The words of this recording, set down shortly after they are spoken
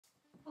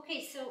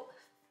Okay, so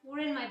we're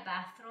in my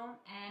bathroom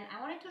and I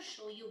wanted to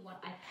show you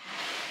what I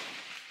packed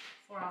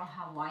for our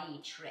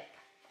Hawaii trip.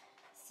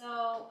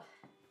 So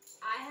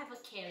I have a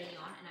carry-on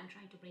and I'm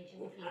trying to bring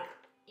everything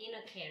in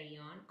a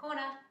carry-on.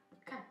 Kona,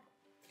 come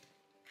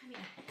here.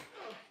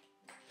 Oh.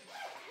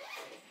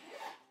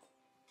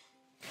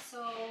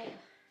 So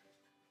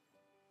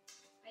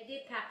I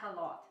did pack a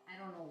lot. I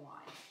don't know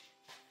why.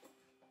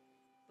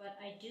 But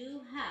I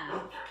do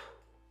have,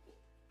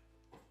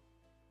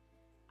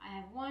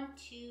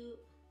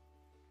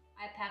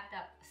 I packed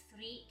up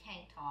 3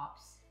 tank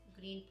tops,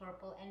 green,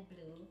 purple, and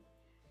blue.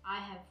 I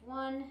have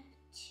 1,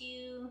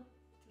 2,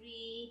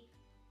 3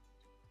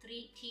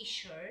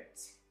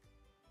 t-shirts.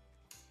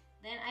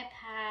 Then I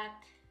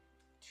packed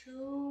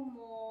 2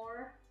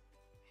 more.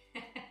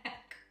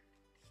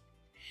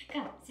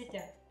 Come, sit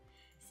down.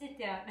 Sit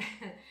down.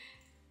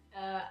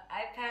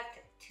 I packed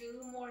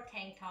 2 more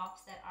tank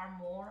tops that are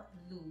more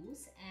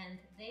loose, and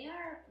they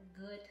are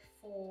good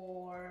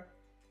for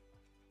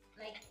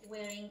like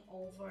wearing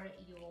over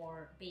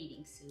your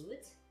bathing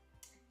suit.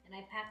 And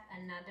I packed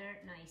another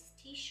nice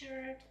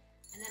t-shirt,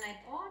 and then I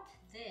bought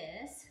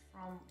this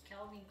from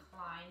Calvin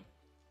Klein,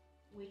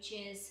 which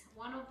is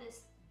one of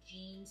this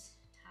jeans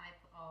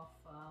type of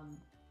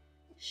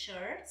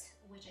shirts,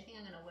 which I think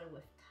I'm gonna wear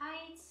with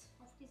tights.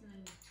 Hopefully it's not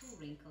gonna be too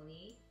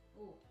wrinkly.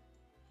 Oh,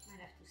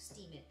 might have to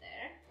steam it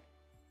there.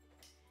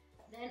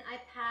 Then I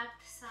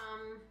packed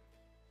some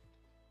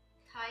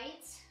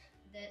tights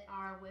that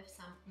are with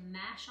some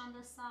mesh on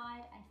the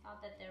side. I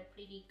thought that they're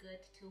pretty good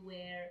to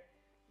wear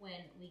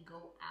when we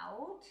go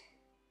out.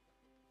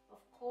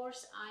 Of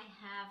course, I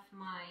have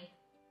my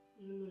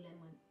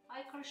Lululemon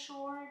biker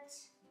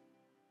shorts.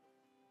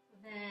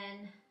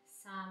 Then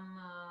some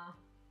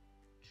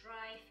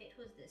dry fit.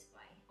 Who's this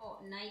by? Oh,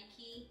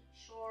 Nike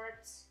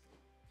shorts.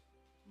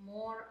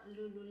 More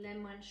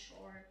Lululemon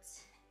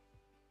shorts.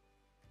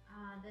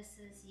 This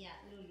is, yeah,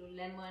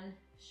 Lululemon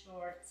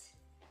shorts.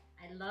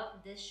 I love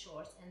these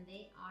shorts, and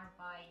they are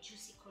by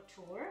Juicy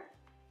Couture.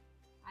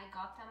 I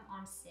got them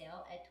on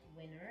sale at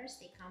Winners.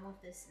 They come with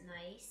this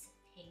nice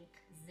pink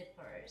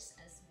zippers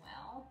as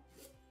well.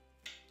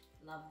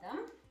 Love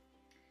them.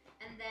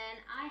 And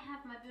then I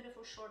have my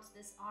beautiful shorts.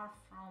 These are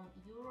from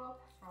Europe,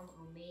 from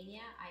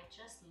Romania. I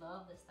just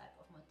love this type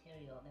of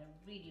material. They're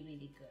really,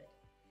 really good.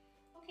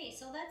 Okay,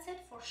 so that's it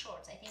for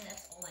shorts. I think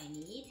that's all I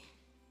need.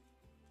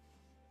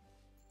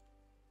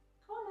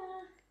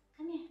 Kona,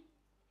 come here.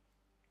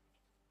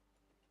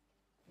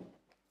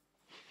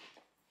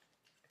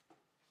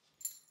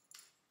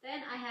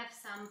 Then I have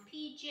some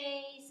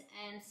PJs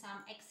and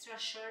some extra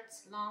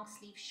shirts, long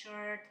sleeve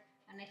shirt,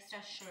 an extra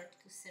shirt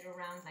to sit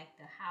around like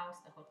the house,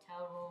 the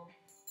hotel room,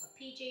 a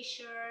PJ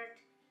shirt.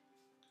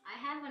 I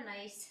have a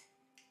nice,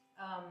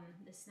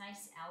 this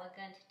nice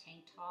elegant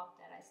tank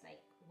top that is like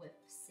with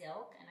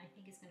silk, and I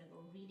think it's gonna go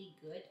really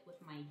good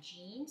with my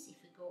jeans if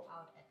we go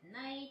out at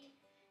night.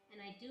 And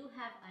I do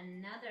have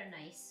another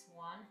nice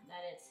one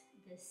that is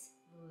this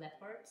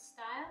leopard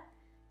style.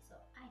 So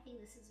I think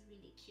this is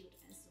really cute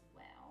as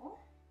well.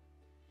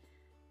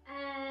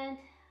 And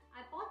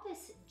I bought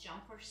this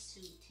jumper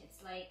suit.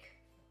 It's like,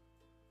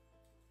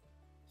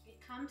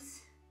 it comes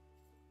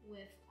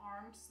with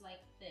arms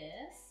like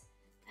this,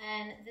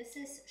 and this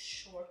is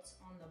shorts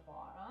on the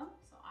bottom.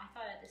 So I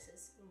thought that this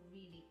is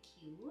really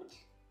cute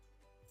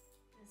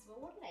as well.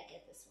 Where did I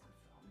get this one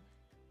from?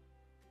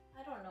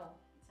 I don't know.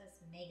 It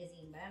says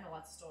magazine, but I don't know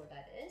what store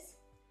that is.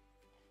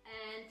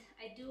 And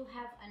I do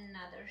have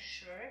another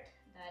shirt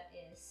that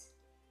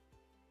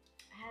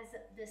has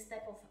this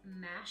type of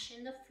mesh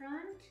in the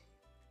front,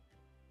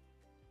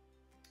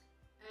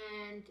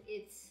 and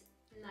it's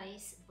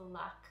nice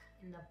black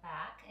in the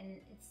back, and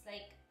it's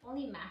like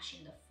only mesh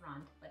in the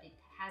front, but it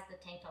has the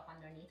tank top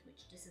underneath,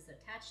 which this is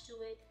attached to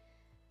it.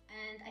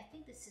 And I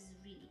think this is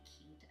really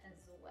cute as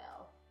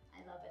well.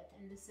 I love it.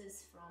 And this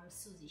is from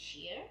Susie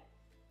Shear.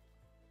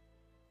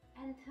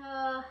 And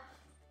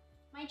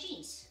my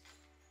jeans,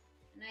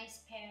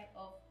 nice pair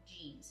of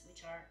jeans,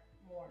 which are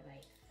more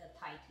like the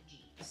tight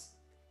jeans.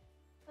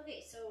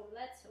 Okay, so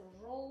let's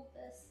roll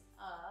this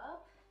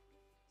up.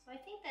 So I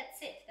think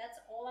that's it. That's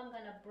all I'm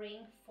gonna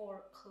bring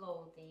for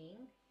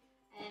clothing.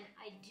 And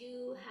I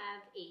do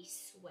have a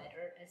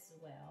sweater as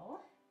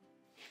well.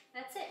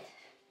 That's it.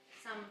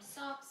 Some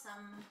socks,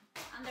 some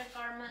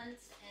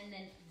undergarments, and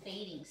then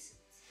bathing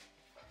suits.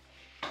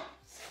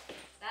 So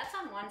that's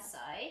on one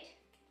side.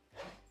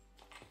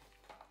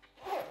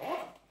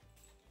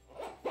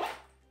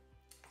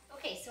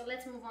 Okay, so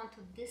let's move on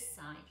to this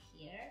side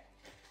here.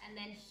 And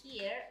then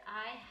here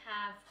I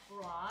have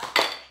brought,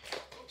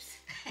 oops,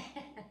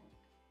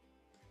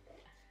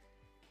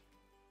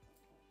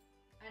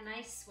 a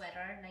nice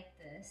sweater like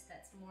this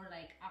that's more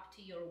like up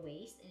to your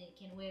waist, and you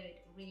can wear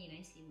it really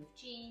nicely with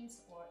jeans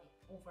or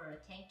over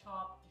a tank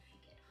top if you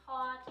get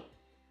hot.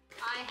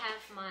 I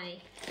have my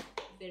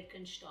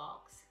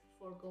Birkenstocks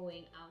for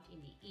going out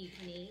in the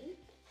evening.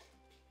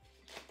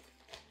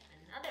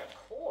 Another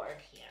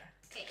cord here.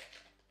 Okay.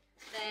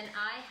 Then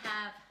I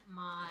have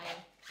my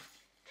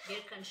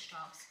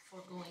Birkenstocks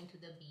for going to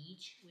the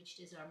beach, which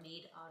these are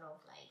made out of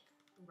like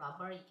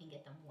rubber, you can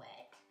get them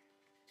wet.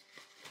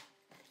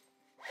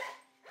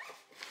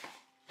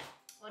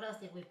 What else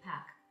did we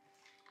pack?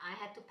 I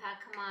had to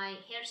pack my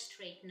hair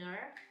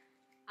straightener.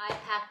 I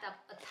packed up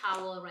a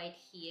towel right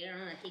here. I'm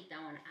gonna take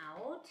that one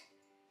out.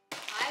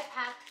 I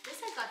packed,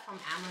 this I got from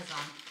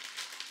Amazon.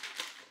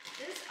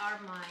 These are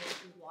my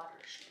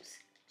water shoes.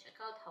 Check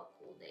out how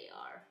cool they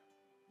are.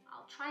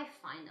 I'll try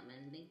find them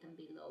and link them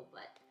below,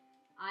 but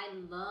I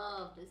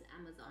love these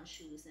Amazon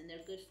shoes and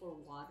they're good for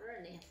water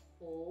and they have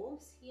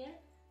holes here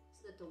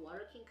so that the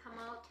water can come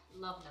out.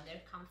 Love them,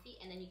 they're comfy,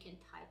 and then you can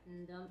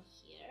tighten them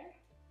here.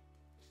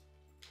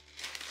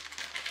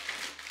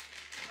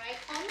 Right,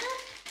 Anna?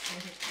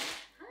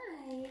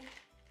 Hi. And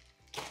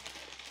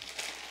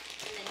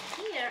then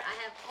here I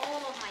have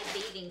all of my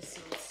bathing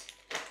suits.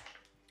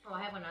 Oh,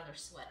 I have another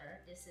sweater.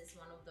 This is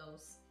one of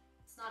those,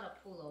 it's not a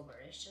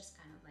pullover, it's just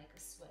kind of like a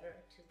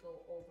sweater to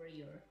go over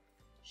your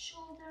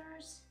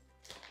shoulders.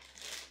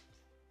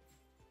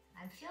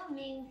 I'm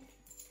filming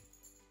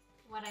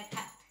what I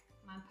packed.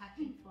 I'm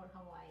packing for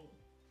Hawaii.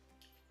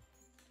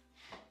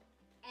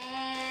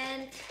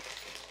 And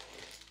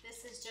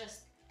this is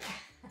just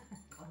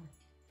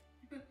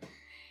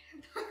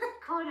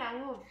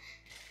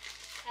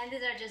and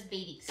these are just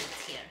bathing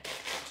suits here.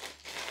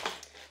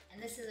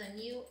 And this is a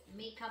new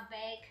makeup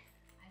bag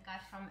I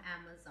got from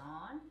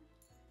Amazon.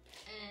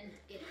 And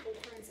it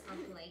opens up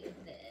like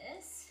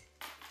this.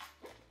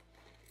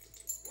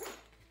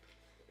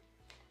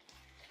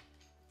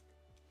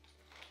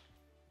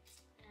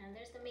 And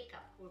there's the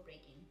makeup we're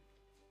bringing,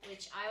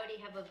 which I already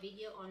have a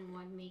video on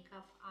what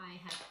makeup I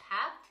have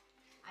packed.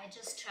 I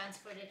just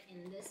transferred it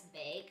in this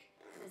bag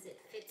because it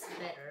fits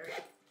better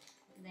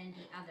than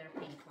the other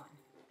pink one.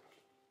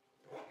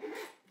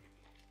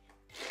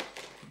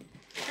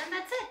 And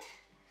that's it.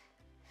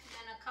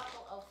 And a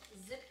couple of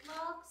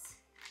Ziplocs,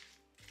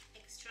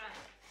 extra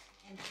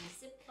empty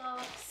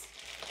Ziplocs,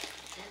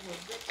 and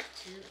we're good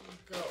to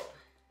go.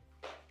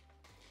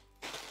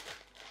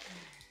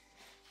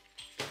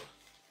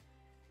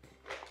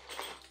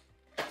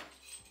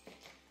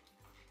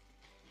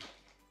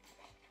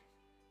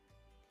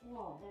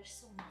 Whoa, there's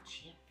so much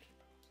here.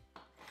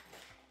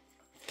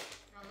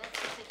 Now let's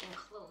see if we can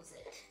close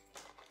it.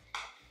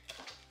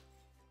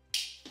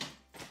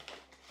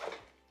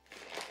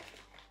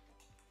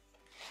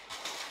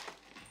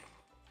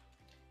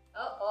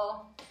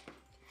 Uh-oh.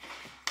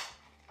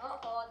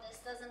 Uh-oh, this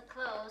doesn't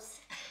close.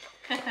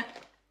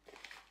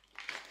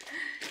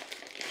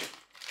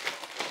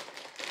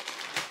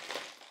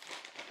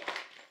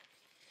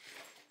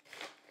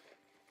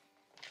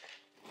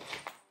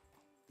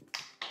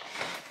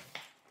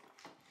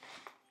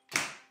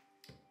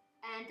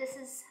 And this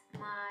is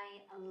my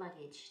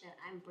luggage that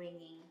I'm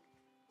bringing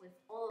with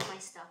all of my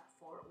stuff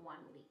for 1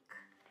 week.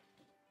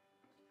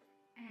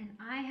 And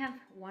I have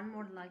one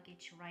more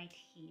luggage right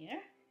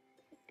here,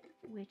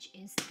 which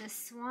is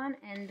this one,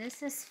 and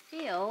this is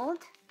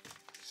filled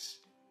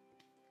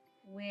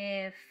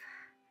with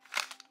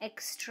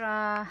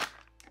extra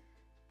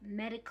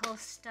medical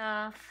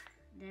stuff.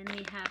 Then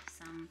we have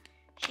some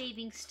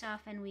shaving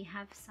stuff, and we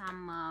have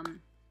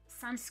some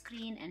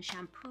sunscreen and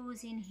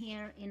shampoos in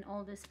here in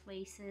all these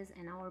places,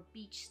 and our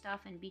beach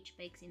stuff and beach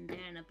bags in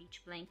there, and a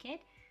beach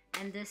blanket.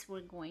 And this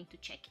we're going to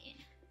check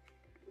in.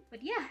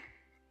 But yeah,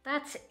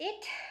 that's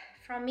it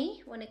from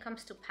me when it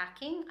comes to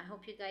packing. I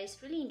hope you guys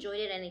really enjoyed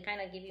it, and it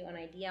kind of give you an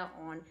idea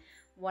on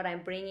what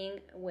I'm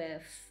bringing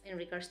with in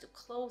regards to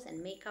clothes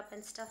and makeup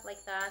and stuff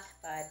like that.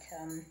 But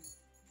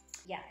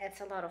yeah,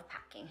 it's a lot of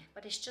packing,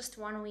 but it's just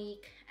 1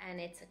 week and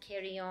it's a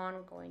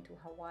carry-on going to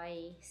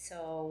Hawaii.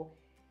 So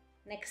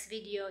next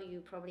video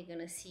you're probably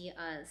gonna see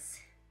us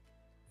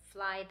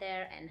fly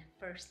there and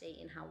first day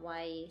in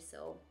Hawaii.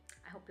 So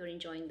I hope you're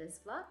enjoying this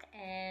vlog,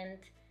 and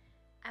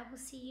I will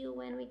see you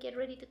when we get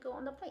ready to go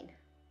on the plane.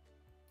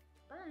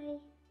 Bye.